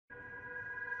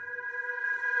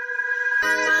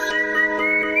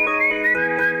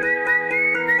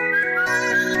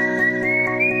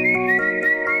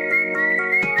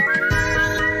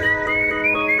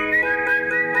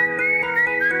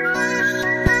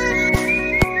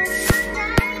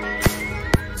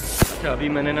अभी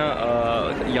मैंने ना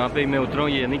यहाँ पे मैं उतरा हूँ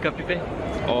ये यनिकापी पे,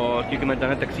 और क्योंकि मैं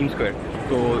जाना तकसीम स्क्वायर,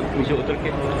 तो मुझे उतर के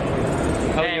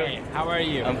How are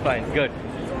you? I'm fine, good.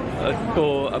 तो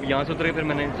अब यहाँ से उतर के फिर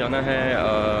मैंने जाना है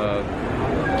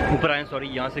ऊपर आए, सॉरी,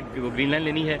 यहाँ से ग्रीन लाइन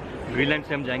लेनी है, ग्रीन लाइन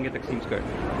से हम जाएंगे तकसीम स्क्वायर।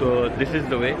 तो दिस इज़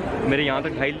द वे। मेरे यहाँ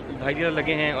तक ढाई लीरा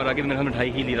लगे हैं और आगे मेरे ख्याल में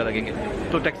 2.5 ही लीरा लगेंगे।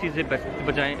 तो टैक्सी से पैसे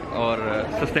बचाएँ और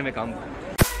सस्ते में काम।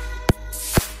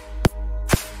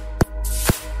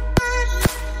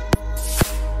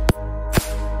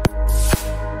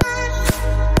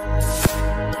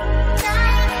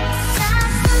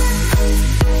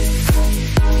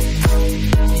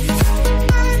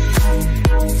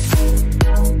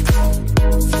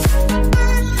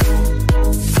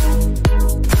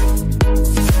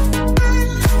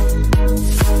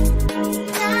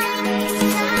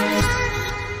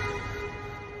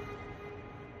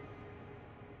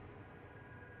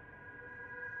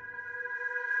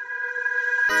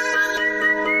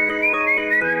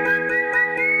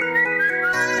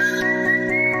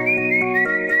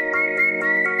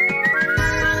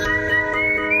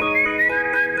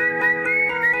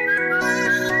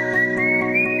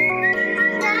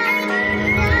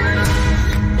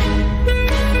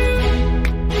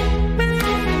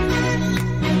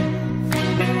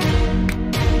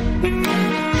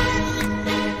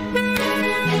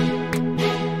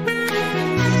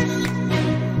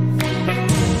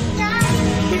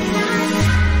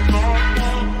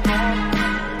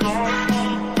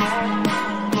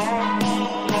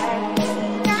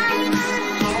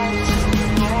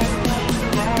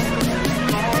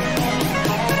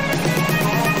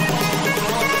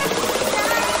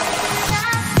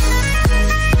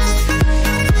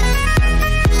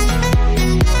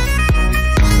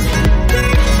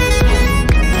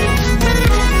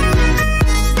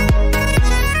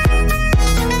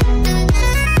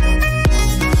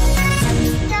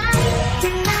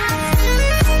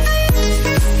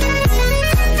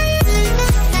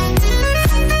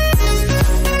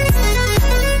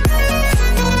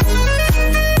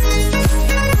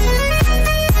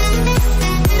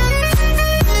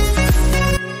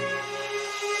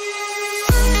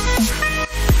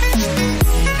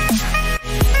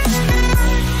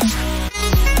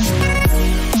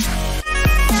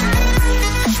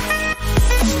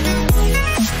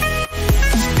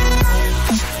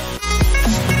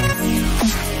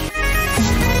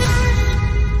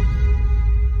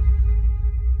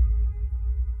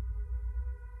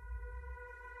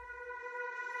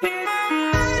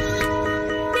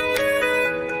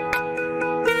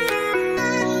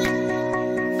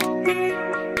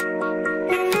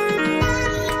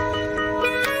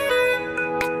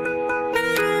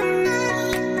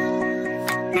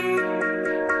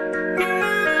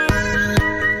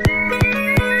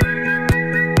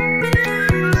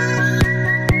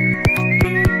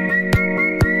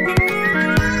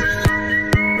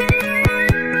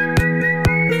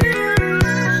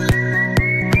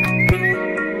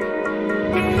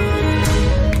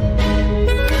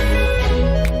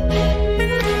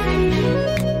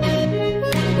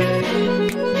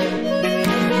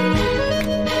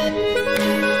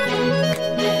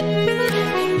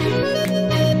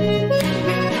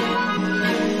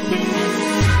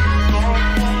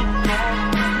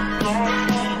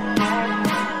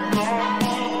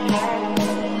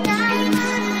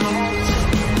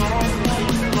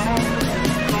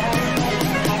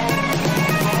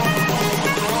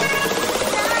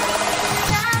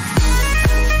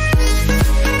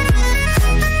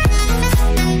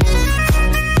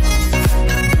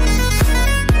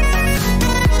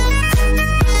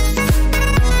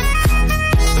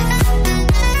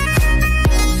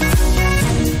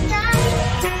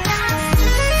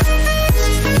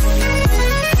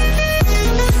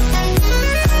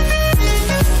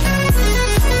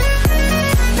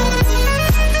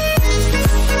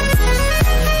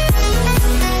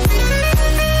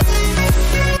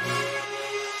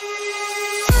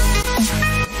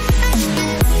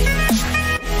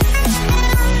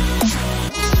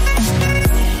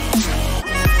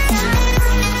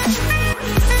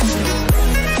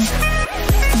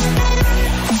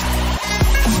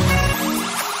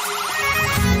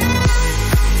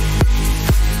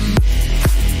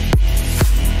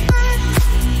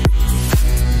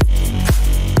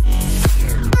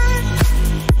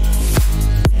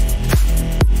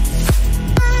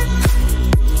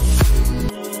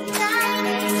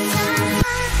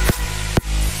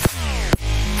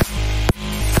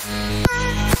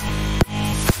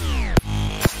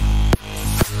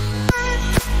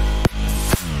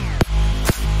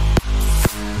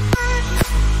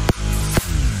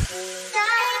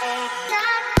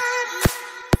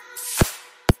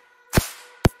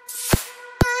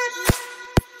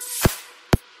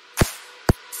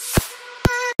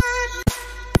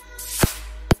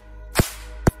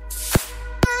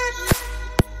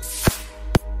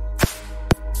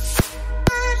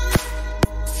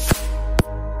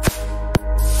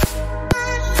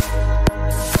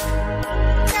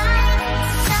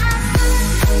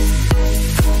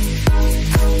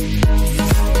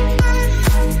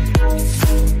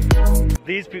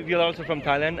 these people are also from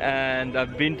Thailand, and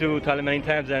I've been to Thailand many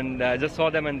times, and I just saw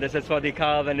them, and they said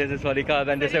Swadikap, and this is Swadikap,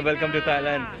 and they said welcome to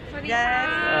Thailand.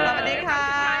 Yes.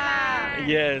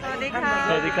 Yes.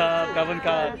 Swadikap, Kabun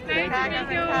Kap.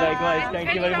 Likewise,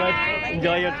 thank you very much.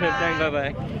 Enjoy your trip. Thanks. Bye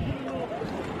bye.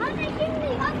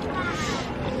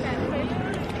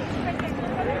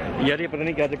 यार ये पता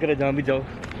नहीं क्या चक्कर है, जहाँ भी जाओ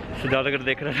ज़्यादा कर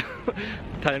देख रहा है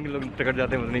थाईलैंड के लोग टकट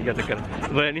जाते हैं, पता नहीं क्या चक्कर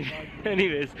है।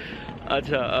 एनीवेज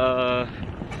अच्छा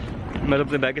मैं तो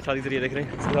अपने बैग के साथ इधर ये देख रहे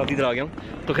हैं, साथ इधर आ गया हूँ।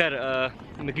 तो खैर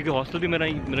क्योंकि हॉस्टल भी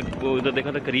मेरे वो इधर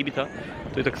देखा था, करीब ही था,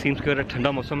 तो ये तकसीम स्क्वायर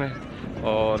ठंडा मौसम है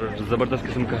और ज़बरदस्त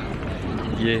किस्म का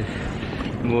ये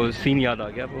वो सीन याद आ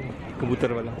गया, वो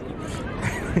कबूतर वाला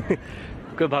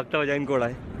कोई भागता हुआ जाए इनको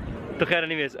उड़ाए। तो खैर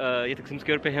एनीवेज ये तकसीम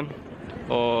स्क्वायर पे हम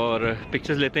और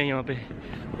पिक्चर्स लेते हैं यहाँ पे।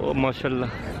 ओ माशाल्लाह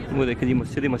वो देखिए जी,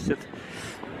 मस्जिद ही मस्जिद,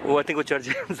 वो आई थिंक वो चर्च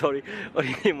है सॉरी, और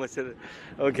ये मस्जिद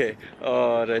ओके,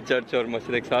 और चर्च और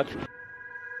मस्जिद एक साथ।